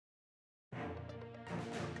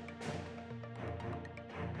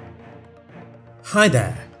Hi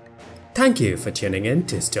there! Thank you for tuning in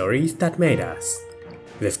to Stories That Made Us.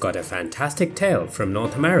 We've got a fantastic tale from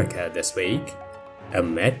North America this week. A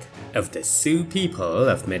myth of the Sioux people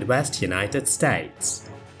of Midwest United States.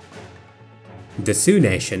 The Sioux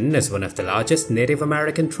Nation is one of the largest Native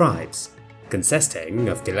American tribes, consisting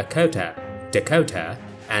of the Lakota, Dakota,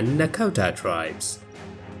 and Nakota tribes.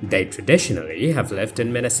 They traditionally have lived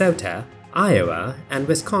in Minnesota, Iowa, and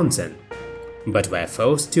Wisconsin, but were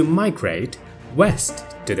forced to migrate west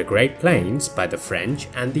to the Great Plains by the French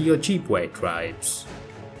and the Ojibwe tribes.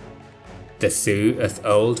 The Sioux of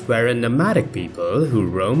old were a nomadic people who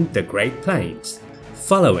roamed the Great Plains,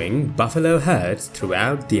 following buffalo herds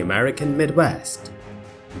throughout the American Midwest,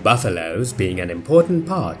 buffaloes being an important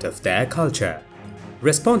part of their culture,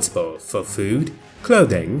 responsible for food,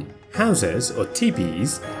 clothing, houses or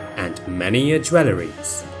teepees, and many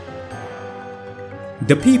jewelries.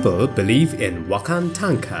 The people believe in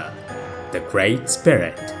Wakantanka, the Great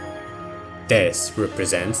Spirit. This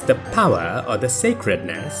represents the power or the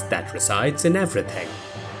sacredness that resides in everything,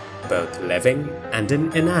 both living and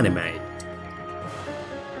inanimate.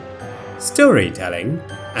 Storytelling,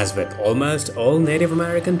 as with almost all Native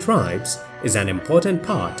American tribes, is an important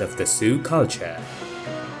part of the Sioux culture.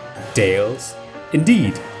 Tales,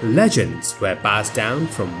 indeed legends, were passed down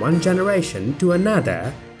from one generation to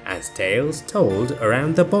another as tales told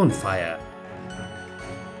around the bonfire.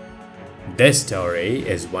 This story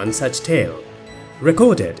is one such tale,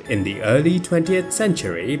 recorded in the early 20th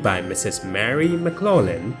century by Mrs. Mary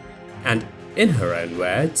McLaughlin and, in her own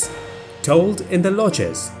words, told in the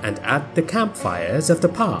lodges and at the campfires of the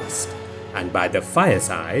past and by the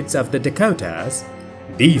firesides of the Dakotas.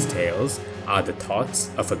 These tales are the thoughts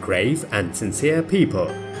of a grave and sincere people,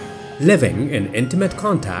 living in intimate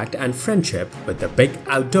contact and friendship with the big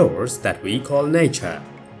outdoors that we call nature.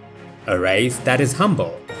 A race that is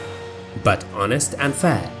humble, but honest and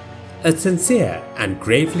fair, a sincere and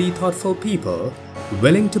gravely thoughtful people,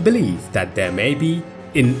 willing to believe that there may be,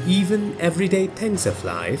 in even everyday things of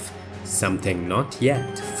life, something not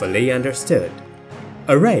yet fully understood.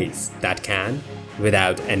 A race that can,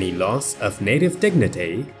 without any loss of native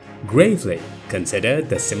dignity, gravely consider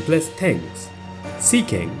the simplest things,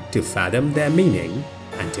 seeking to fathom their meaning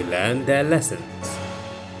and to learn their lessons.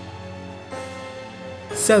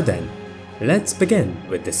 So then, let's begin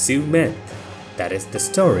with the Sioux myth, that is the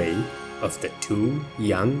story of the two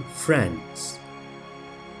young friends.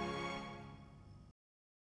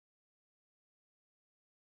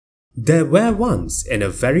 There were once in a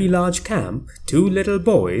very large camp two little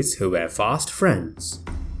boys who were fast friends.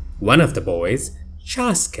 One of the boys,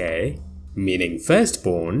 Chaske, meaning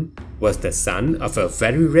firstborn, was the son of a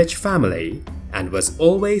very rich family and was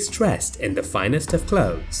always dressed in the finest of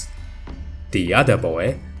clothes. The other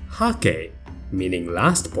boy, Hake, meaning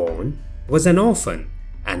lastborn, was an orphan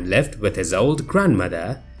and lived with his old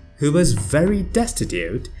grandmother, who was very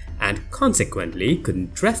destitute and consequently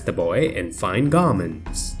couldn't dress the boy in fine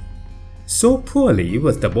garments. So poorly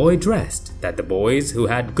was the boy dressed that the boys who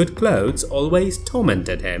had good clothes always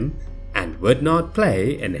tormented him and would not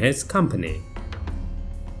play in his company.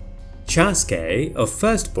 Chaske of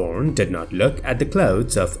firstborn did not look at the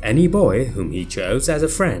clothes of any boy whom he chose as a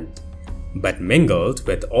friend, but mingled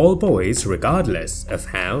with all boys regardless of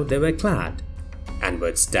how they were clad, and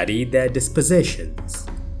would study their dispositions.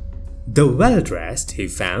 The well-dressed he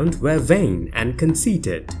found were vain and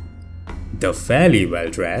conceited. The fairly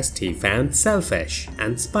well-dressed he found selfish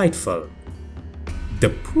and spiteful. The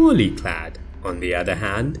poorly clad, on the other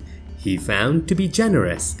hand, he found to be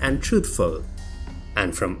generous and truthful,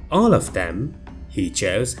 and from all of them he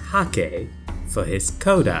chose Hake for his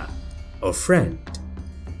Koda, or friend.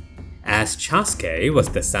 As Chaske was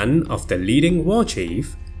the son of the leading war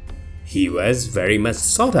chief, he was very much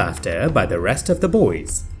sought after by the rest of the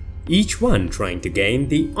boys, each one trying to gain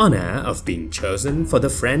the honor of being chosen for the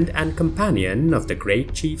friend and companion of the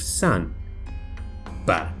great chief's son.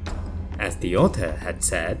 But, as the author had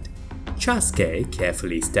said, Chaske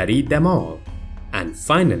carefully studied them all, and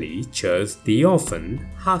finally chose the orphan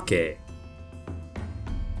Hake.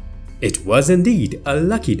 It was indeed a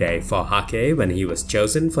lucky day for Hake when he was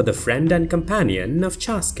chosen for the friend and companion of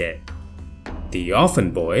Chaske. The orphan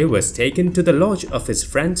boy was taken to the lodge of his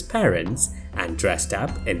friend's parents and dressed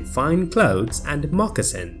up in fine clothes and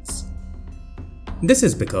moccasins. This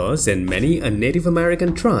is because in many Native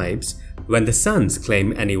American tribes, when the sons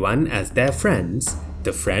claim anyone as their friends,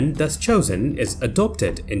 the friend thus chosen is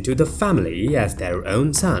adopted into the family as their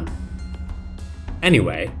own son.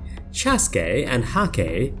 Anyway, Chaske and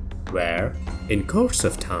Hake were, in course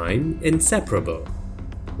of time, inseparable.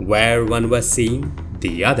 Where one was seen,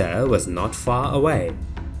 the other was not far away.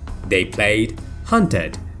 They played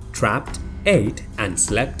hunted, trapped, ate and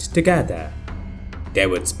slept together. They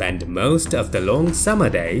would spend most of the long summer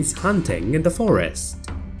days hunting in the forest.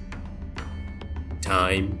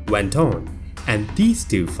 Time went on, and these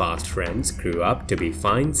two fast friends grew up to be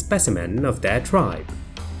fine specimens of their tribe.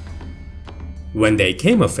 When they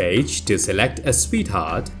came of age to select a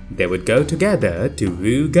sweetheart, they would go together to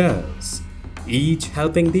woo girls, each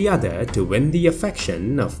helping the other to win the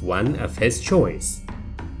affection of one of his choice.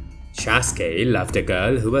 Chaske loved a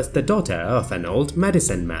girl who was the daughter of an old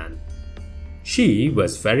medicine man. She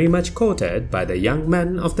was very much courted by the young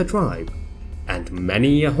men of the tribe, and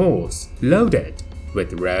many a horse loaded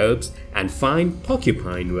with robes and fine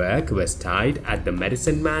porcupine work was tied at the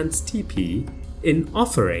medicine man's teepee in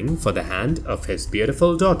offering for the hand of his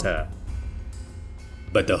beautiful daughter.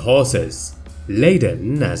 But the horses,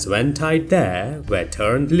 laden as when tied there, were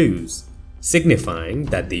turned loose, signifying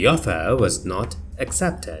that the offer was not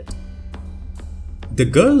accepted. The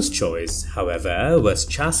girl's choice, however, was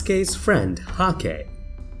Chaske's friend Hake.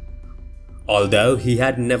 Although he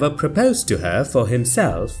had never proposed to her for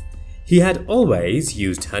himself, he had always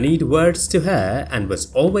used honeyed words to her and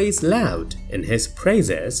was always loud in his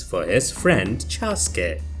praises for his friend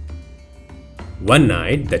Chaske. One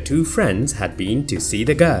night the two friends had been to see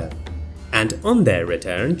the girl, and on their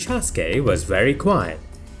return Chaske was very quiet,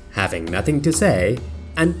 having nothing to say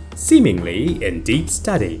and seemingly in deep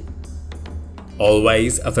study.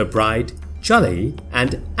 Always of a bright, jolly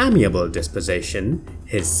and amiable disposition,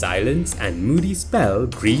 his silence and moody spell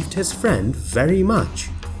grieved his friend very much,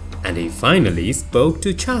 and he finally spoke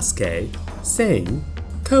to Chaske, saying,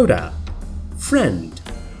 "Koda, friend,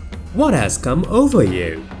 what has come over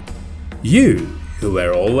you? You, who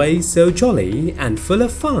were always so jolly and full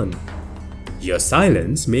of fun. Your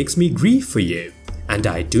silence makes me grieve for you, and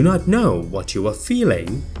I do not know what you are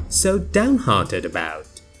feeling so downhearted about.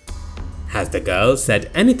 Has the girl said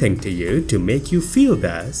anything to you to make you feel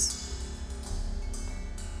thus?"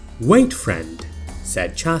 "Wait, friend,"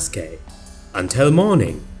 said Chaske, "until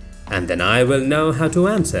morning, and then I will know how to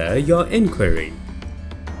answer your inquiry.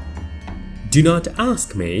 Do not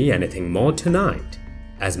ask me anything more tonight,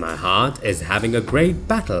 as my heart is having a great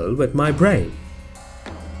battle with my brain."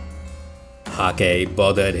 Hake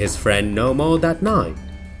bothered his friend no more that night,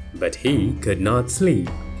 but he could not sleep.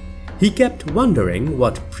 He kept wondering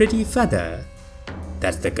what pretty feather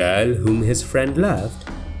that the girl whom his friend loved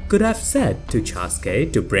could have said to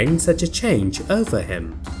Chaske to bring such a change over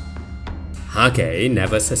him. Hake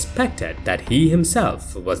never suspected that he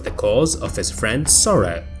himself was the cause of his friend's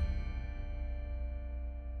sorrow.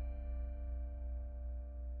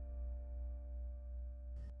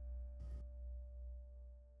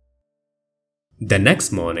 The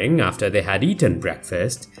next morning, after they had eaten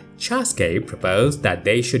breakfast, Chaske proposed that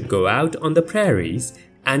they should go out on the prairies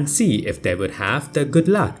and see if they would have the good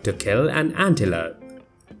luck to kill an antelope.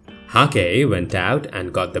 Hake went out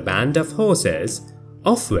and got the band of horses,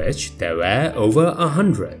 of which there were over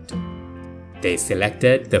 100. They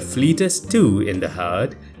selected the fleetest two in the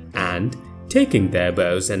herd and, taking their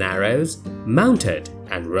bows and arrows, mounted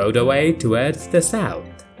and rode away towards the south.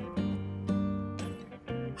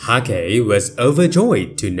 Hake was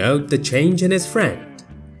overjoyed to note the change in his friend.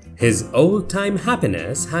 His old-time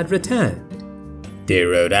happiness had returned. They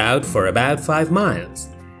rode out for about 5 miles,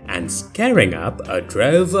 and scaring up a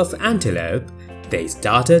drove of antelope, they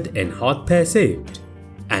started in hot pursuit.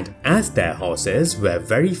 And as their horses were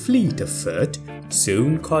very fleet of foot,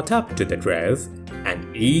 soon caught up to the drove, and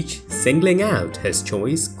each singling out his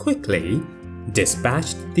choice quickly,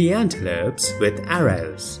 dispatched the antelopes with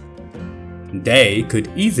arrows. They could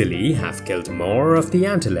easily have killed more of the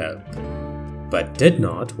antelope, but did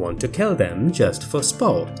not want to kill them just for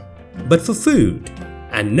sport, but for food,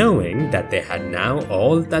 and knowing that they had now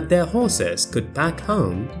all that their horses could pack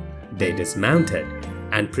home, they dismounted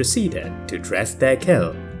and proceeded to dress their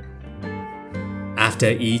kill. After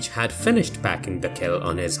each had finished packing the kill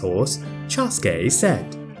on his horse, Chaske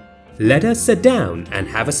said, "Let us sit down and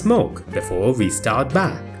have a smoke before we start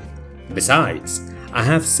back. Besides, I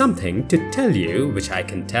have something to tell you which I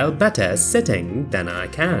can tell better sitting than I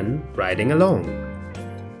can riding along."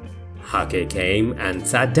 Hake came and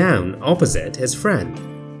sat down opposite his friend,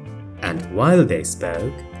 and while they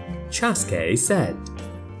spoke, Chaske said,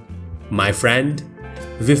 "My friend,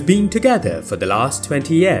 we've been together for the last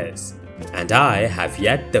 20 years, and I have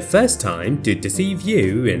yet the first time to deceive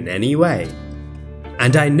you in any way.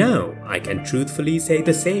 And I know I can truthfully say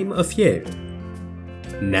the same of you.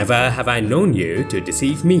 Never have I known you to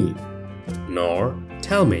deceive me, nor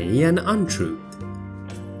tell me an untruth.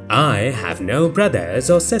 I have no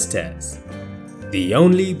brothers or sisters. The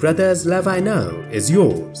only brother's love I know is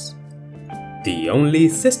yours. The only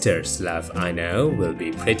sister's love I know will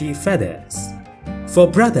be Pretty Feathers. For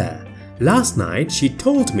brother, last night she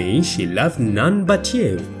told me she loved none but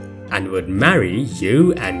you and would marry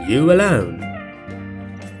you and you alone.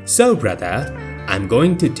 So brother, I'm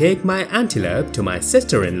going to take my antelope to my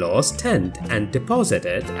sister-in-law's tent and deposit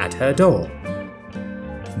it at her door.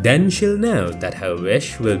 Then she'll know that her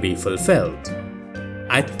wish will be fulfilled.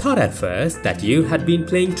 I thought at first that you had been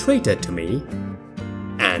playing traitor to me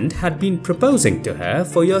and had been proposing to her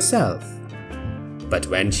for yourself. But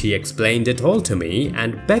when she explained it all to me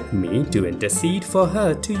and begged me to intercede for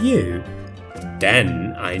her to you,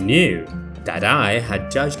 then I knew that I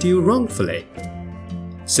had judged you wrongfully.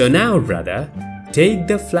 So now, brother, take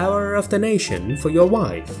the flower of the nation for your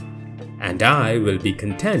wife, and I will be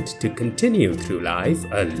content to continue through life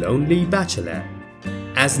a lonely bachelor,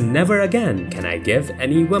 as never again can I give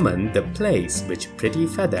any woman the place which Pretty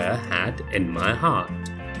Feather had in my heart.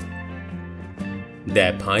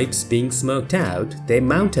 Their pipes being smoked out, they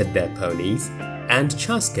mounted their ponies, and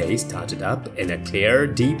Chaske started up in a clear,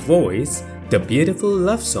 deep voice the beautiful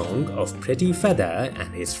love song of Pretty Feather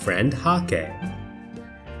and his friend Hake.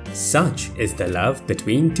 Such is the love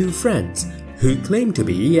between two friends who claim to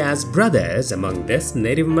be as brothers among this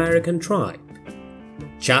Native American tribe.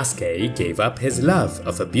 Chaske gave up his love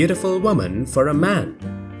of a beautiful woman for a man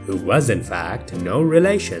who was in fact no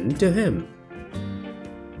relation to him.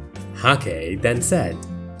 Hake then said,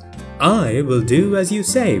 I will do as you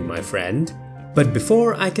say, my friend, but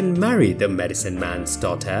before I can marry the medicine man's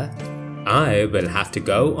daughter, I will have to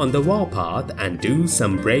go on the warpath and do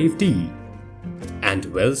some brave deed, and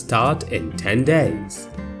will start in 10 days.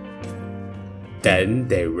 Then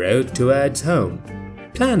they rode towards home,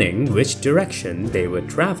 planning which direction they would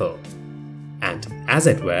travel. And as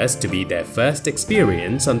it was to be their first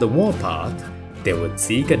experience on the warpath, they would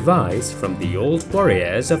seek advice from the old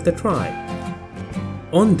warriors of the tribe.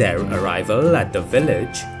 On their arrival at the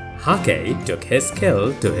village, Hake took his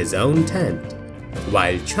kill to his own tent,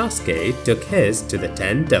 while Chaske took his to the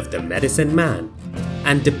tent of the medicine man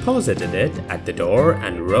and deposited it at the door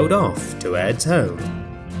and rode off towards home.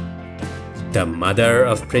 The mother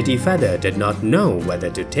of Pretty Feather did not know whether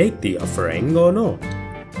to take the offering or not,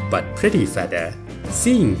 but Pretty Feather,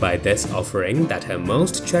 seeing by this offering that her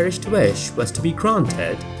most cherished wish was to be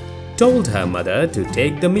granted, told her mother to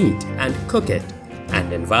take the meat and cook it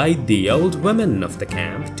and invite the old women of the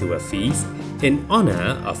camp to a feast in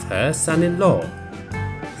honor of her son-in-law,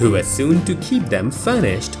 who was soon to keep them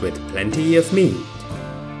furnished with plenty of meat.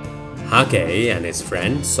 Hake and his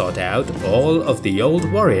friend sought out all of the old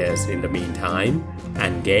warriors in the meantime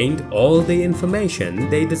and gained all the information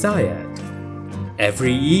they desired.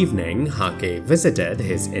 Every evening Hake visited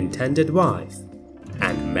his intended wife,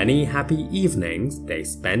 and many happy evenings they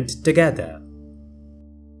spent together.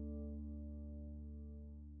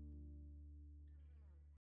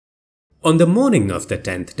 On the morning of the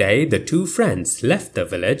 10th day, the two friends left the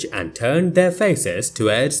village and turned their faces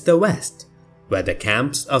towards the west, where the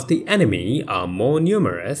camps of the enemy are more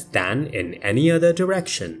numerous than in any other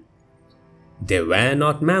direction. They were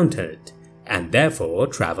not mounted, and therefore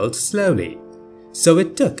travelled slowly, so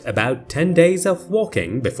it took about 10 days of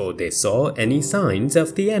walking before they saw any signs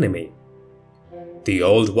of the enemy. The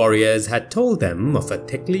old warriors had told them of a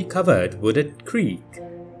thickly covered wooded creek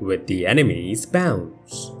with the enemy's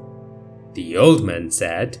bounds. The old man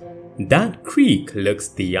said, "That creek looks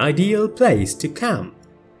the ideal place to camp,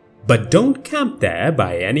 but don't camp there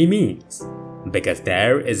by any means, because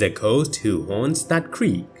there is a ghost who haunts that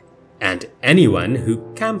creek, and anyone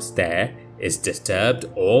who camps there is disturbed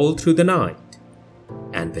all through the night.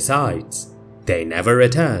 And besides, they never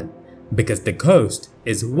return, because the ghost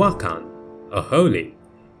is Wakan, a holy,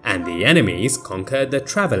 and the enemies conquer the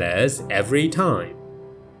travelers every time."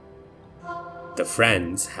 The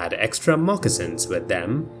friends had extra moccasins with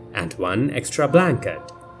them and one extra blanket,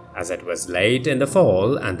 as it was late in the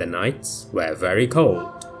fall and the nights were very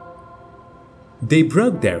cold. They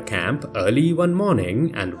broke their camp early one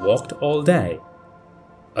morning and walked all day.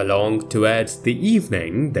 Along towards the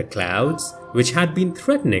evening, the clouds, which had been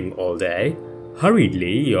threatening all day,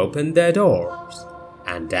 hurriedly opened their doors,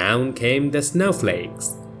 and down came the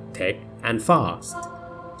snowflakes, thick and fast.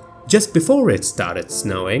 Just before it started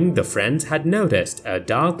snowing, the friends had noticed a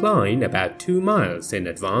dark line about 2 miles in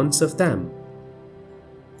advance of them.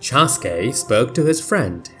 Chaske spoke to his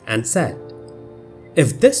friend and said,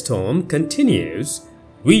 "If this storm continues,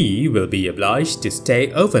 we will be obliged to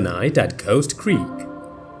stay overnight at Ghost Creek,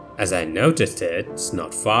 as I noticed it's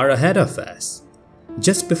not far ahead of us,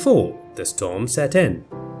 just before the storm set in."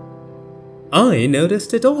 "I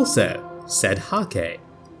noticed it also," said Hake,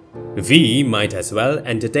 We might as well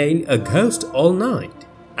entertain a ghost all night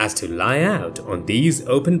as to lie out on these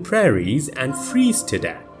open prairies and freeze to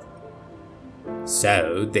death.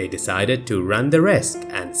 So they decided to run the risk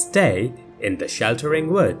and stay in the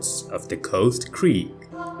sheltering woods of the coast creek.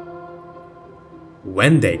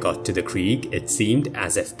 When they got to the creek, it seemed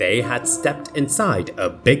as if they had stepped inside a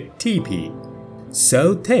big teepee.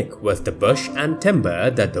 So thick was the bush and timber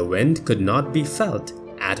that the wind could not be felt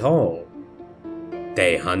at all.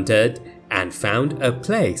 They hunted and found a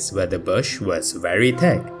place where the bush was very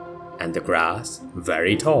thick and the grass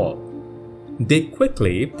very tall. They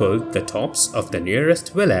quickly pulled the tops of the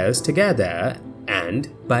nearest willows together and,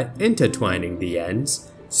 by intertwining the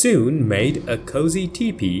ends, soon made a cozy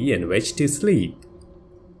teepee in which to sleep.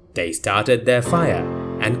 They started their fire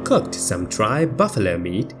and cooked some dry buffalo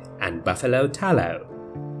meat and buffalo tallow,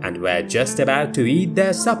 and were just about to eat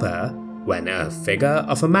their supper when a figure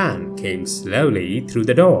of a man came slowly through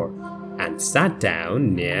the door and sat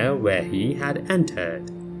down near where he had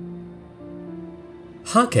entered.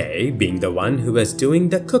 Hake, being the one who was doing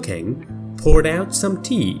the cooking, poured out some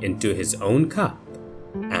tea into his own cup,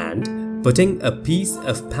 and, putting a piece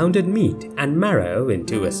of pounded meat and marrow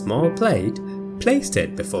into a small plate, placed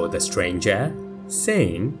it before the stranger,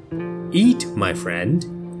 saying, "Eat, my friend.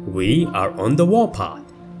 We are on the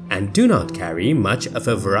warpath, and do not carry much of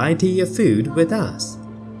a variety of food with us,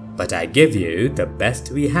 but I give you the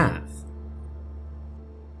best we have."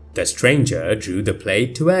 The stranger drew the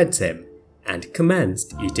plate towards him and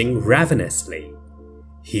commenced eating ravenously.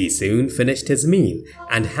 He soon finished his meal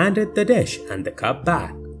and handed the dish and the cup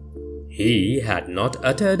back. He had not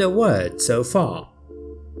uttered a word so far.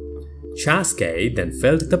 Chaske then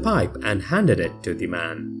filled the pipe and handed it to the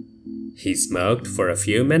man. He smoked for a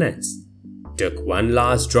few minutes, took one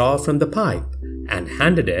last draw from the pipe and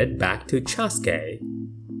handed it back to Chaske.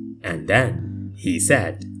 And then he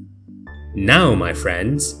said, "Now, my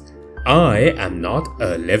friends, I am not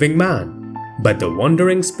a living man, but the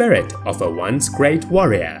wandering spirit of a once great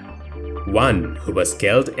warrior, one who was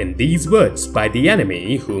killed in these woods by the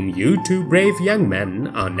enemy whom you two brave young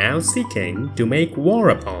men are now seeking to make war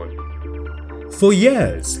upon. For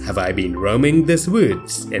years have I been roaming these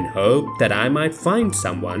woods in hope that I might find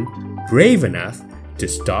someone brave enough to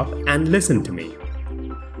stop and listen to me.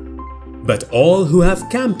 But all who have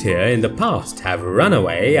camped here in the past have run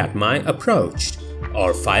away at my approach,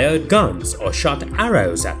 or fired guns or shot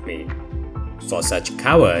arrows at me. For such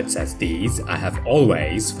cowards as these I have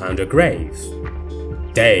always found a grave.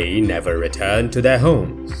 They never return to their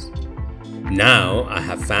homes. Now I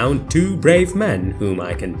have found two brave men whom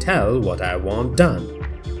I can tell what I want done.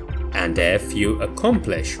 And if you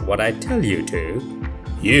accomplish what I tell you to,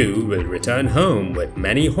 you will return home with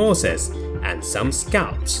many horses and some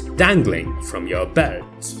scalps dangling from your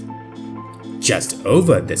belts. Just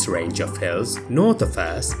over this range of hills north of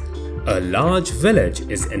us, a large village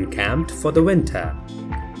is encamped for the winter.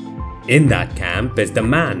 In that camp is the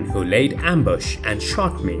man who laid ambush and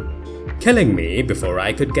shot me, killing me before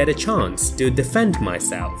I could get a chance to defend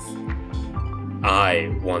myself.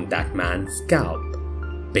 I want that man's scalp,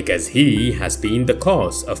 because he has been the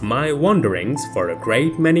cause of my wanderings for a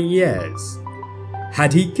great many years.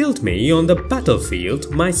 Had he killed me on the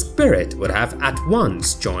battlefield, my spirit would have at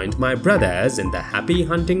once joined my brothers in the happy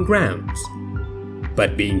hunting grounds.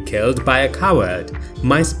 But being killed by a coward,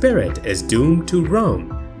 my spirit is doomed to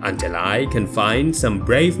roam until I can find some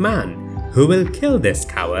brave man who will kill this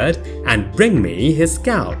coward and bring me his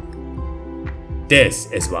scalp. This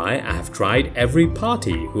is why I have tried every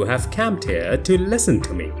party who have camped here to listen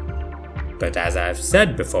to me. But as I have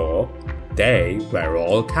said before, they were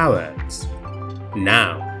all cowards.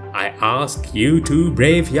 Now I ask you two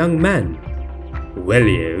brave young men, will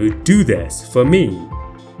you do this for me?"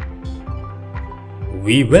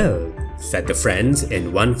 "We will," said the friends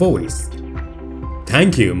in one voice.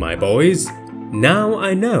 "Thank you, my boys. Now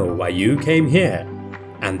I know why you came here,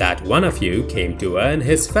 and that one of you came to earn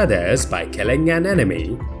his feathers by killing an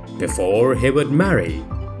enemy before he would marry.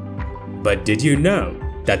 But did you know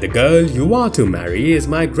that the girl you are to marry is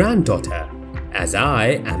my granddaughter, as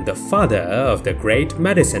I am the father of the great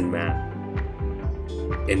medicine man?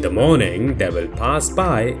 In the morning there will pass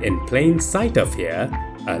by in plain sight of here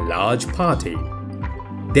a large party.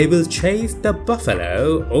 They will chase the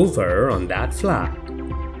buffalo over on that flat.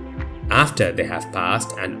 After they have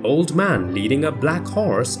passed, an old man leading a black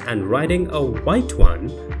horse and riding a white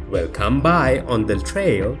one will come by on the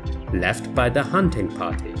trail left by the hunting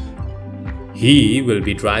party. He will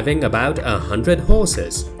be driving about 100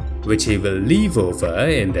 horses, which he will leave over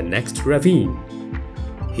in the next ravine.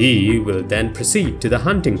 He will then proceed to the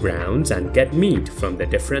hunting grounds and get meat from the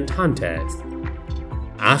different hunters.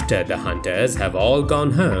 After the hunters have all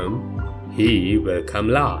gone home, he will come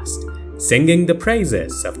last, singing the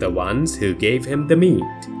praises of the ones who gave him the meat.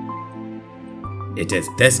 It is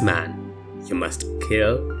this man you must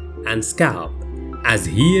kill and scalp, as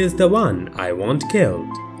he is the one I want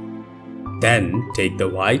killed. Then take the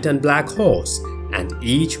white and black horse and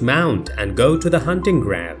each mount and go to the hunting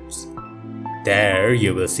grounds. There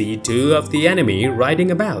you will see two of the enemy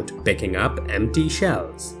riding about picking up empty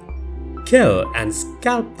shells. Kill and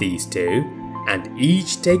scalp these two, and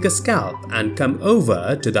each take a scalp and come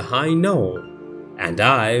over to the high knoll, and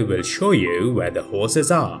I will show you where the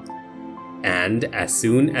horses are. And as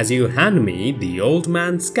soon as you hand me the old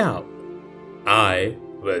man's scalp, I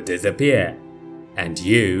will disappear, and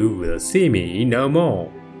you will see me no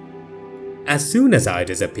more. As soon as I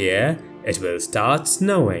disappear, it will start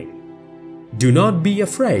snowing. Do not be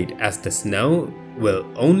afraid, as the snow will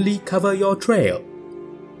only cover your trail.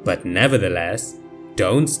 But nevertheless,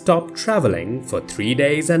 don't stop traveling for 3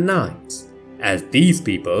 days and nights, as these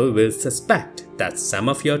people will suspect that some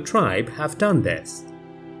of your tribe have done this,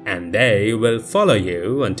 and they will follow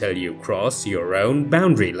you until you cross your own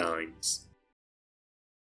boundary lines.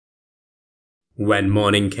 When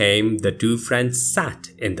morning came, the two friends sat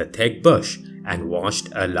in the thick bush and watched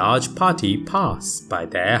a large party pass by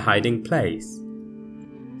their hiding place.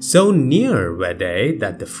 So near were they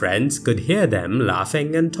that the friends could hear them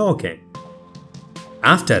laughing and talking.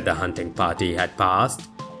 After the hunting party had passed,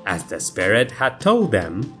 as the spirit had told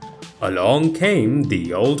them, along came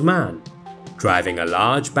the old man, driving a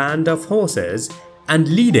large band of horses and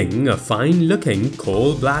leading a fine-looking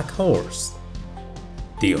coal-black horse.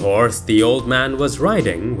 The horse the old man was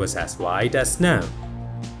riding was as white as snow.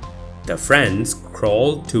 The friends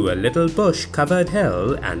crawled to a little bush-covered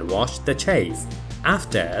hill and watched the chase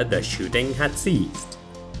after the shooting had ceased.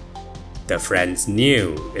 The friends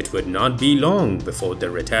knew it would not be long before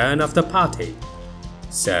the return of the party,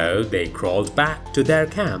 so they crawled back to their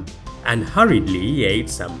camp and hurriedly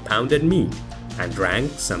ate some pounded meat and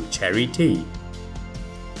drank some cherry tea.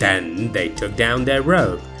 Then they took down their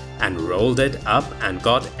robe and rolled it up and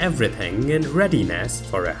got everything in readiness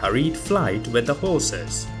for a hurried flight with the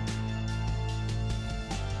horses.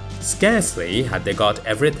 Scarcely had they got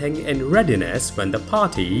everything in readiness when the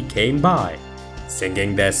party came by,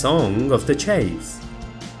 singing their song of the chase.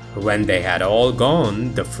 When they had all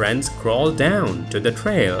gone, the friends crawled down to the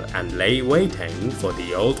trail and lay waiting for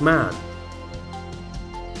the old man.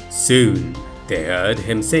 Soon they heard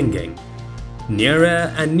him singing.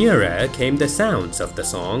 Nearer and nearer came the sounds of the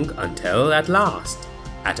song until at last,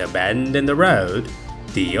 at a bend in the road,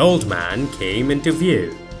 the old man came into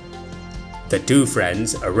view. The two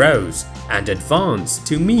friends arose and advanced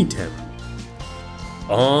to meet him.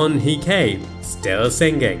 On he came, still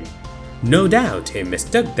singing. No doubt he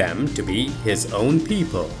mistook them to be his own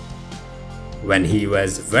people. When he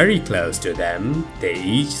was very close to them, they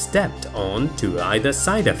each stepped on to either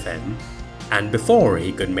side of him, and before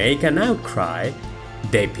he could make an outcry,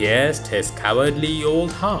 they pierced his cowardly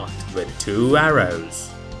old heart with 2 arrows.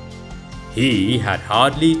 He had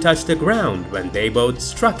hardly touched the ground when they both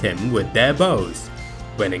struck him with their bows,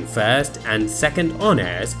 winning first and second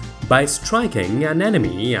honors by striking an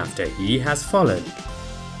enemy after he has fallen.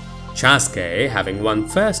 Chaske, having won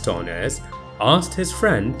first honors, asked his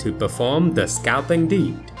friend to perform the scalping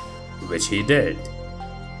deed, which he did,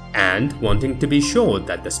 and wanting to be sure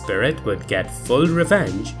that the spirit would get full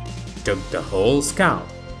revenge, took the whole scalp,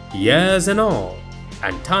 ears and all,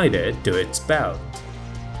 and tied it to its belt.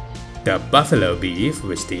 The buffalo beef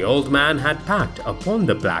which the old man had packed upon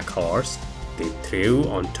the black horse, they threw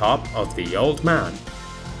on top of the old man.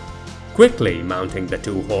 Quickly mounting the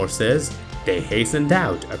 2 horses, they hastened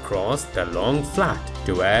out across the long flat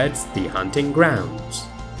towards the hunting grounds.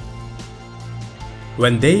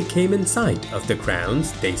 When they came in sight of the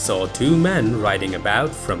grounds, they saw 2 men riding about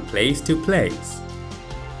from place to place.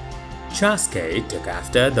 Chaske took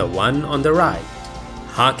after the one on the right,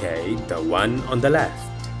 Hake the one on the left.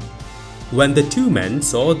 When the 2 men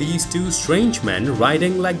saw these 2 strange men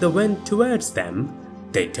riding like the wind towards them,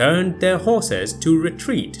 they turned their horses to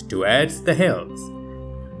retreat towards the hills.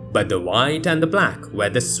 But the white and the black were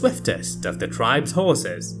the swiftest of the tribe's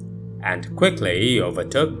horses, and quickly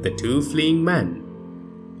overtook the 2 fleeing men.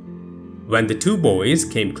 When the 2 boys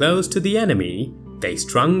came close to the enemy, they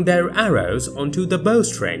strung their arrows onto the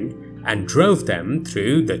bowstring and drove them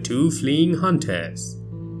through the 2 fleeing hunters.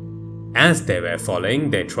 As they were falling,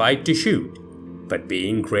 they tried to shoot, but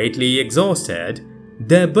being greatly exhausted,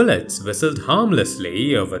 their bullets whistled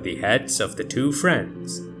harmlessly over the heads of the 2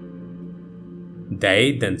 friends.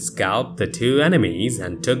 They then scalped the 2 enemies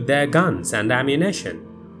and took their guns and ammunition,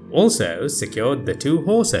 also secured the 2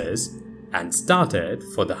 horses and started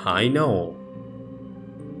for the high knoll.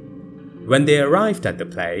 When they arrived at the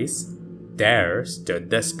place, there stood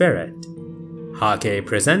the spirit. Hake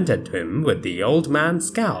presented him with the old man's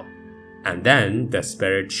scalp, and then the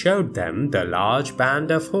spirit showed them the large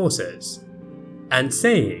band of horses, and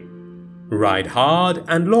saying, "Ride hard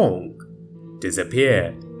and long,"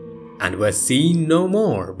 disappeared, and was seen no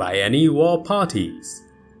more by any war parties,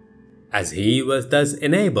 as he was thus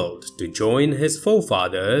enabled to join his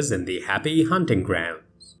forefathers in the happy hunting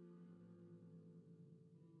grounds.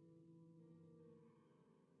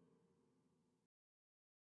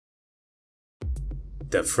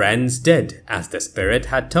 The friends did as the spirit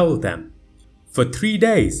had told them. For 3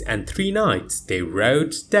 days and 3 nights they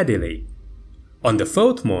rode steadily. On the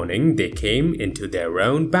 4th morning they came into their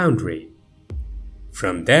own boundary.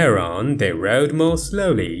 From there on they rode more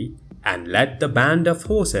slowly and let the band of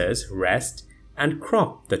horses rest and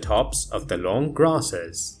crop the tops of the long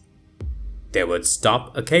grasses. They would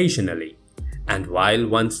stop occasionally, and while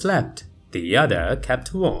one slept, the other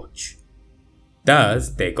kept watch. Thus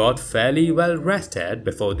they got fairly well rested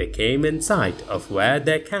before they came in sight of where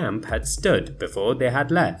their camp had stood before they had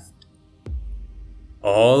left.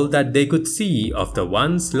 All that they could see of the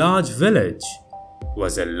once large village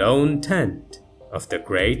was a lone tent of the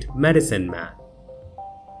great medicine man.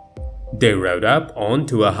 They rode up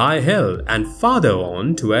onto a high hill, and farther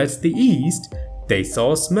on towards the east they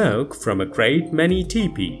saw smoke from a great many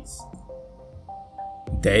teepees.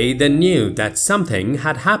 They then knew that something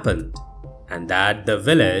had happened, and that the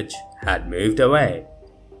village had moved away.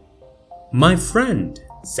 "My friend,"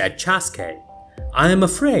 said Chaske, "I am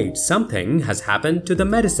afraid something has happened to the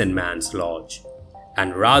medicine man's lodge,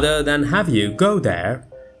 and rather than have you go there,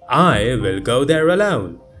 I will go there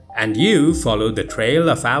alone, and you follow the trail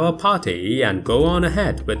of our party and go on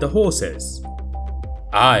ahead with the horses.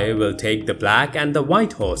 I will take the black and the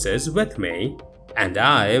white horses with me, and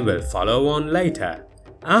I will follow on later,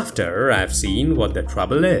 after I've seen what the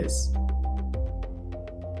trouble is."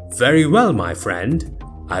 "Very well, my friend,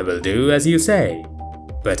 I will do as you say,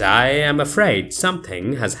 but I am afraid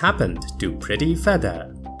something has happened to Pretty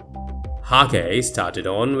Feather." Hake started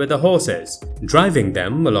on with the horses, driving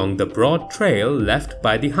them along the broad trail left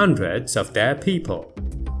by the hundreds of their people.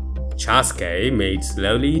 Chaske made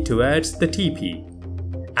slowly towards the teepee,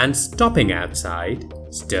 and stopping outside,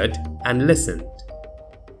 stood and listened.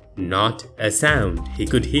 Not a sound he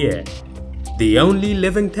could hear. The only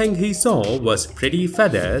living thing he saw was Pretty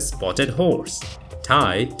Feather's spotted horse,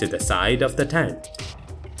 tied to the side of the tent.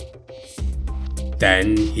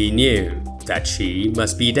 Then he knew that she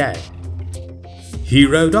must be dead. He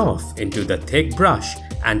rode off into the thick brush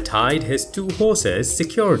and tied his 2 horses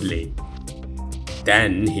securely.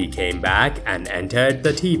 Then he came back and entered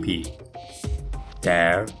the teepee.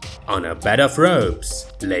 There, on a bed of robes,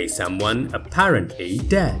 lay someone apparently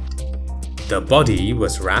dead. The body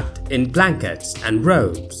was wrapped in blankets and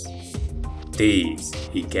robes. These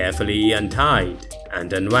he carefully untied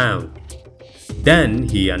and unwound. Then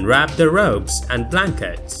he unwrapped the robes and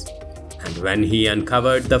blankets, and when he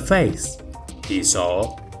uncovered the face, he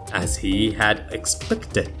saw, as he had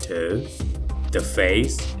expected to, the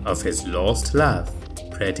face of his lost love,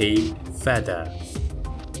 Pretty Feather.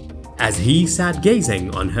 As he sat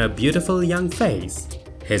gazing on her beautiful young face,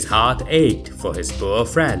 his heart ached for his poor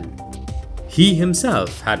friend. He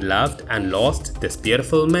himself had loved and lost this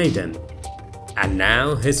beautiful maiden, and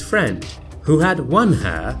now his friend, who had won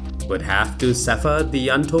her, would have to suffer the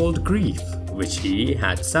untold grief which he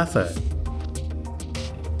had suffered.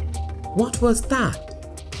 What was that?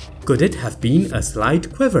 Could it have been a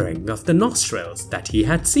slight quivering of the nostrils that he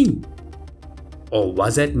had seen? Or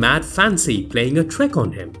was it mad fancy playing a trick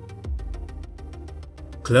on him?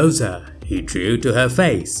 Closer he drew to her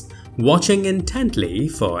face, watching intently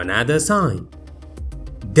for another sign.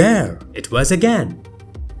 There it was again,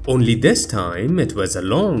 only this time it was a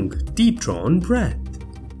long, deep-drawn breath.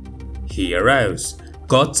 He arose,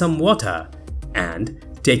 got some water, and,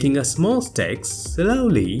 taking a small stick,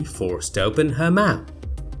 slowly forced open her mouth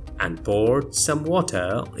and poured some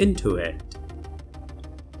water into it.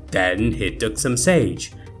 Then he took some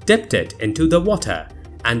sage, dipped it into the water,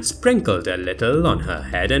 and sprinkled a little on her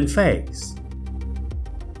head and face.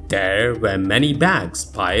 There were many bags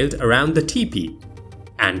piled around the teepee,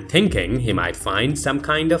 and thinking he might find some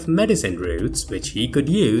kind of medicine roots which he could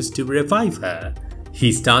use to revive her,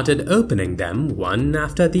 he started opening them one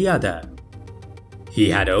after the other. He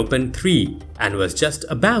had opened 3 and was just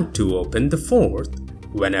about to open the 4th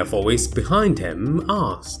when a voice behind him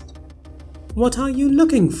asked, "What are you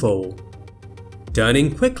looking for?"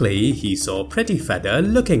 Turning quickly, he saw Pretty Feather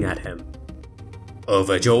looking at him.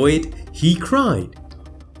 Overjoyed, he cried,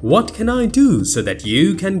 "What can I do so that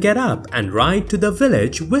you can get up and ride to the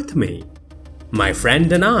village with me? My friend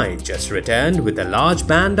and I just returned with a large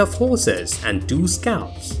band of horses and 2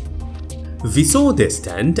 scouts. We saw this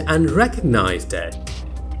tent and recognized it.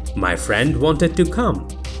 My friend wanted to come,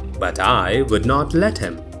 but I would not let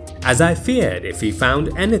him, as I feared if he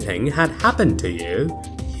found anything had happened to you,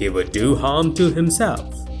 he would do harm to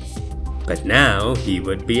himself. But now he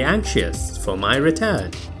would be anxious for my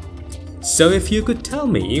return. So if you could tell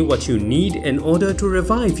me what you need in order to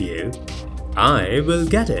revive you, I will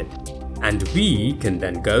get it, and we can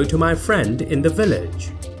then go to my friend in the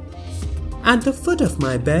village. At the foot of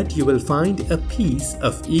my bed you will find a piece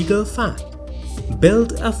of eagle fat.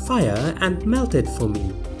 Build a fire and melt it for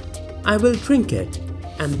me. I will drink it,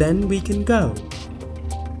 and then we can go."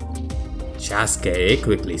 Chaske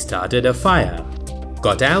quickly started a fire,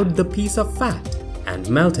 got out the piece of fat, and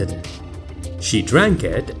melted it. She drank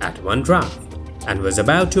it at one draught, and was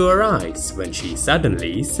about to arise when she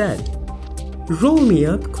suddenly said, "Roll me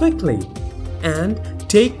up quickly, and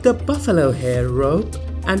take the buffalo hair rope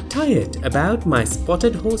and tie it about my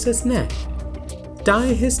spotted horse's neck.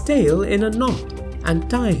 Tie his tail in a knot and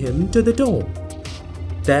tie him to the door.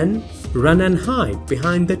 Then run and hide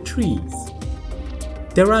behind the trees.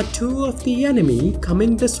 There are 2 of the enemy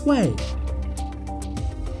coming this way."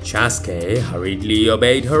 Chaske hurriedly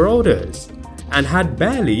obeyed her orders and had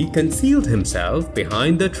barely concealed himself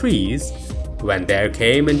behind the trees when there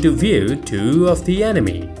came into view 2 of the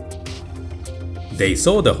enemy. They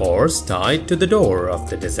saw the horse tied to the door of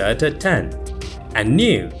the deserted tent and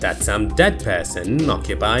knew that some dead person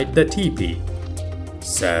occupied the teepee.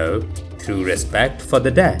 So, through respect for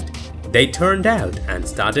the dead, they turned out and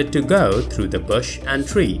started to go through the bush and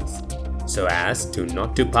trees, so as to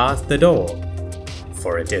not to pass the door,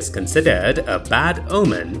 for it is considered a bad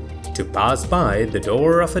omen to pass by the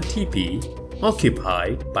door of a teepee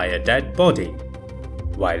occupied by a dead body,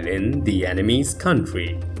 while in the enemy's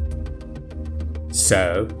country.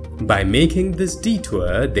 So, by making this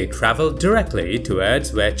detour, they traveled directly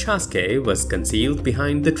towards where Chaske was concealed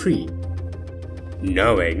behind the tree.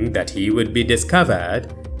 Knowing that he would be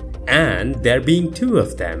discovered, and there being 2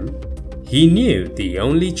 of them, he knew the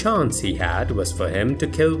only chance he had was for him to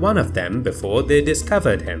kill one of them before they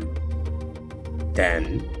discovered him.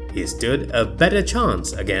 Then he stood a better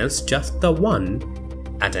chance against just the one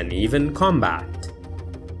at an even combat.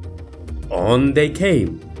 On they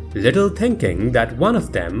came, little thinking that one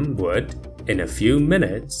of them would, in a few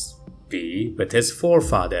minutes, be with his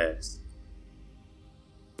forefathers.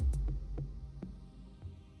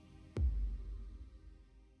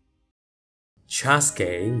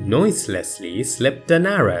 Chaske noiselessly slipped an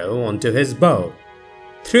arrow onto his bow,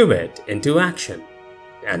 threw it into action,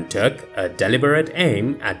 and took a deliberate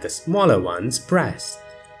aim at the smaller one's breast.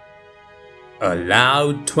 A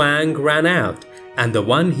loud twang ran out, and the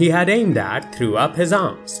one he had aimed at threw up his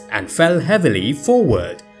arms and fell heavily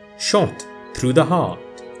forward, shot through the heart.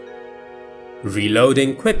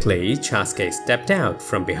 Reloading quickly, Chaske stepped out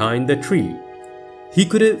from behind the tree. He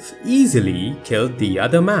could have easily killed the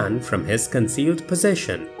other man from his concealed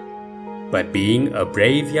position, but being a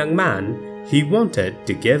brave young man, he wanted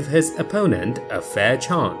to give his opponent a fair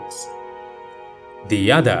chance. The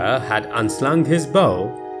other had unslung his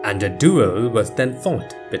bow, and a duel was then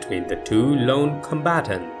fought between the 2 lone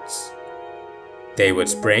combatants. They would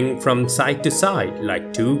spring from side to side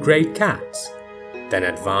like 2 great cats, then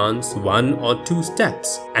advance 1 or 2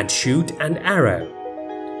 steps and shoot an arrow.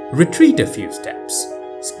 Retreat a few steps,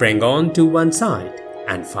 spring on to one side,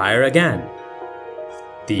 and fire again.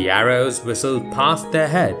 The arrows whistled past their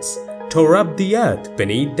heads, tore up the earth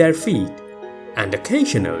beneath their feet, and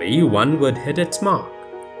occasionally one would hit its mark,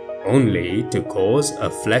 only to cause a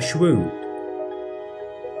flesh wound.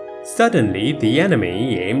 Suddenly the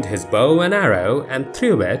enemy aimed his bow and arrow and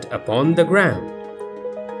threw it upon the ground.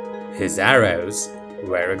 His arrows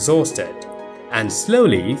were exhausted, and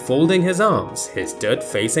slowly folding his arms, he stood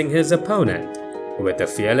facing his opponent with a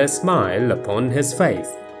fearless smile upon his face,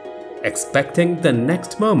 expecting the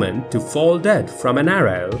next moment to fall dead from an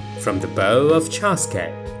arrow from the bow of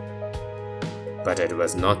Chaske. But it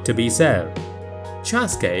was not to be so.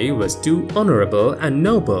 Chaske was too honorable and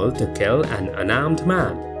noble to kill an unarmed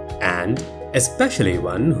man, and especially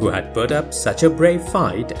one who had put up such a brave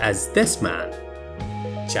fight as this man.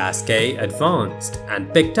 Chaske advanced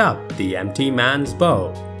and picked up the empty man's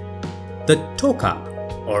bow. The Toka,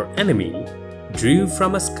 or enemy, drew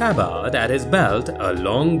from a scabbard at his belt a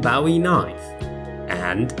long bowie knife,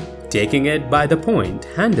 and, taking it by the point,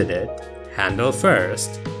 handed it, handle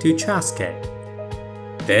first, to Chaske.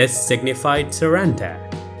 This signified surrender.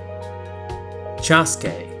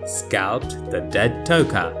 Chaske scalped the dead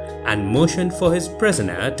Toka and motioned for his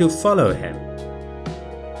prisoner to follow him.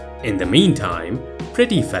 In the meantime,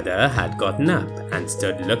 Pretty Feather had gotten up and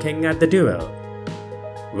stood looking at the duel.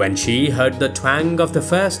 When she heard the twang of the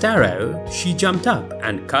first arrow, she jumped up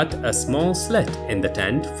and cut a small slit in the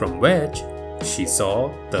tent from which she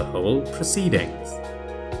saw the whole proceedings.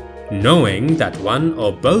 Knowing that one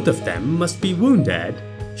or both of them must be wounded,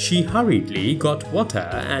 she hurriedly got water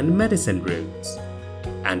and medicine roots.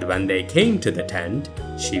 And when they came to the tent,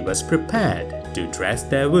 she was prepared to dress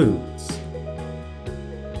their wounds.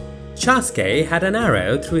 Chaske had an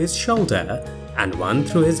arrow through his shoulder and one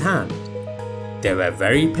through his hand. They were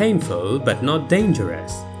very painful but not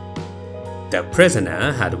dangerous. The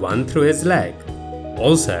prisoner had one through his leg,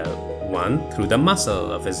 also one through the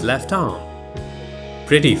muscle of his left arm.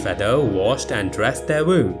 Pretty Feather washed and dressed their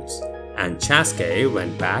wounds, and Chaske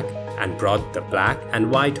went back and brought the black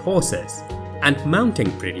and white horses, and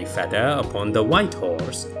mounting Pretty Feather upon the white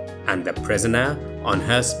horse, and the prisoner on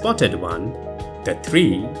her spotted one, the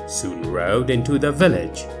three soon rode into the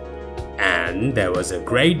village. And there was a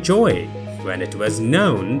great joy when it was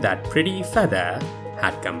known that Pretty Feather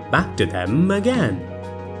had come back to them again.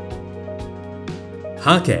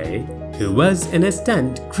 Hake, who was in his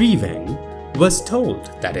tent grieving, was told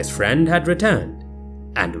that his friend had returned,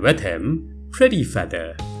 and with him Pretty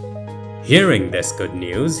Feather. Hearing this good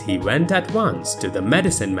news, he went at once to the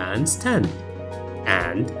medicine man's tent,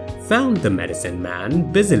 and found the medicine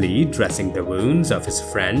man busily dressing the wounds of his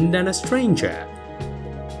friend and a stranger.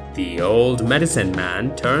 The old medicine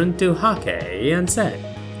man turned to Hake and said,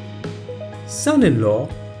 "Son-in-law,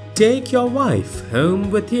 take your wife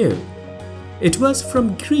home with you. It was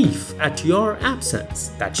from grief at your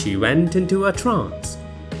absence that she went into a trance,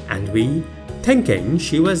 and we, thinking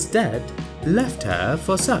she was dead, left her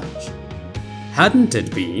for such. Hadn't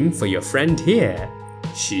it been for your friend here,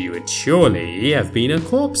 she would surely have been a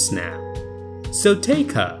corpse now. So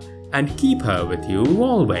take her and keep her with you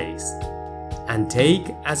always, and take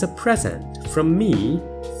as a present from me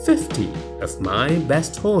 50 of my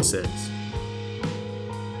best horses."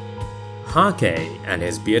 Hake and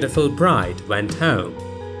his beautiful bride went home,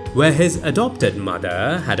 where his adopted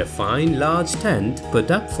mother had a fine large tent put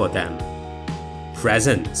up for them.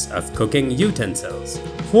 Presents of cooking utensils,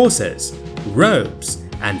 horses, robes,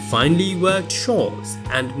 and finely worked shawls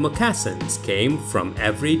and moccasins came from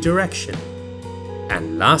every direction.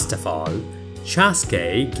 And last of all,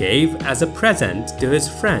 Chaske gave as a present to his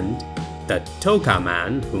friend the Toka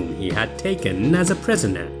man whom he had taken as a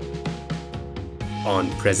prisoner. On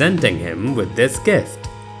presenting him with this gift,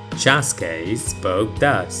 Chaske spoke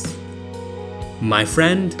thus: "My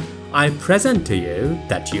friend, I present to you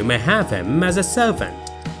that you may have him as a servant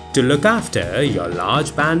to look after your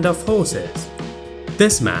large band of horses.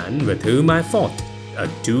 This man with whom I fought a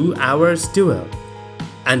 2 hours duel,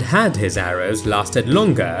 and had his arrows lasted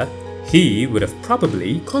longer, he would have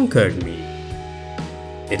probably conquered me.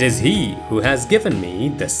 It is he who has given me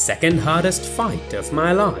the second hardest fight of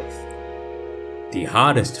my life. The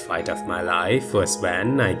hardest fight of my life was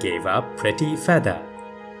when I gave up Pretty Feather.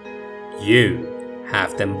 You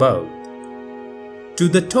have them both. To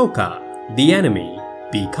the Toka, the enemy,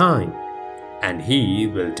 be kind, and he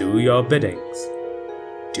will do your biddings.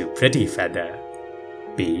 To Pretty Feather,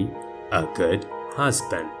 be a good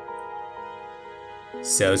husband."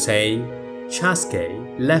 So saying, Chaske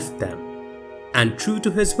left them, and true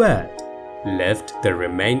to his word, lived the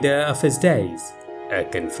remainder of his days a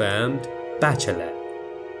confirmed bachelor.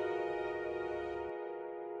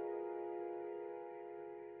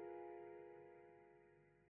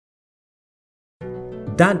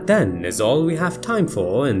 That then is all we have time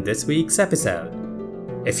for in this week's episode.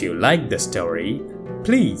 If you like the story,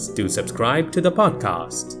 please do subscribe to the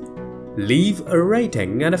podcast. Leave a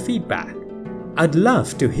rating and a feedback. I'd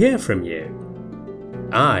love to hear from you.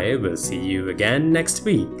 I will see you again next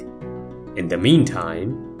week. In the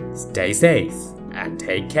meantime, stay safe and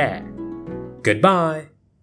take care. Goodbye.